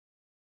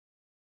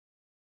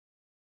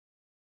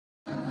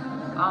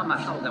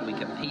I thought that we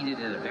competed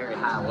at a very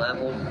high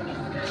level.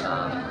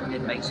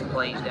 Did make some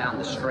plays down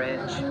the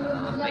stretch,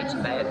 made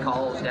some bad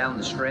calls down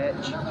the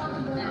stretch,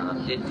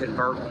 did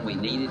convert when we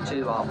needed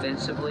to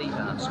offensively,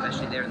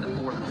 especially there in the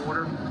fourth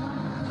quarter.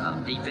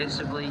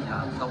 Defensively,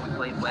 I thought we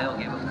played well,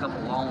 gave up a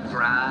couple long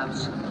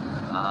drives.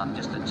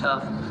 Just a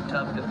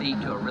tough defeat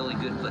to a really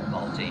good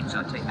football team. So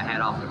I take my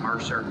hat off to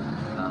Mercer.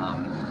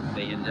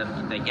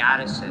 They got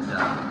us, and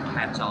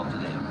hats off to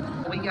them.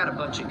 We got a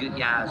bunch of good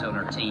guys on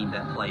our team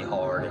that play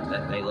hard and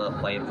that they love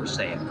playing for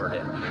Samford.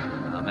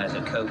 And as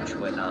a coach,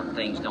 when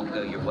things don't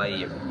go your way,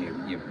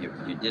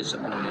 you're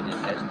disappointed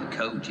as the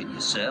coach and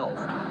yourself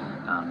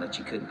that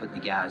you couldn't put the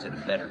guys in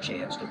a better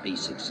chance to be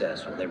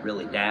successful. They're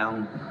really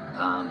down,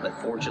 but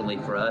fortunately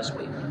for us,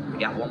 we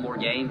got one more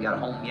game, got a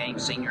home game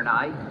senior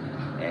night,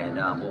 and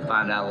we'll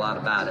find out a lot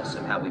about us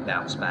and how we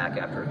bounce back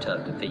after a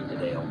tough defeat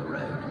today on the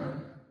road.